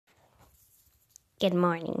Good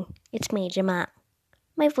morning. It's me, Jamal.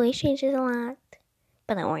 My voice changes a lot,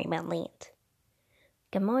 but don't worry about that.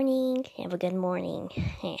 Good morning. Have a good morning.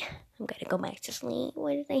 I'm gonna go back to sleep.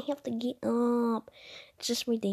 Why did I have to get up? It's just ridiculous.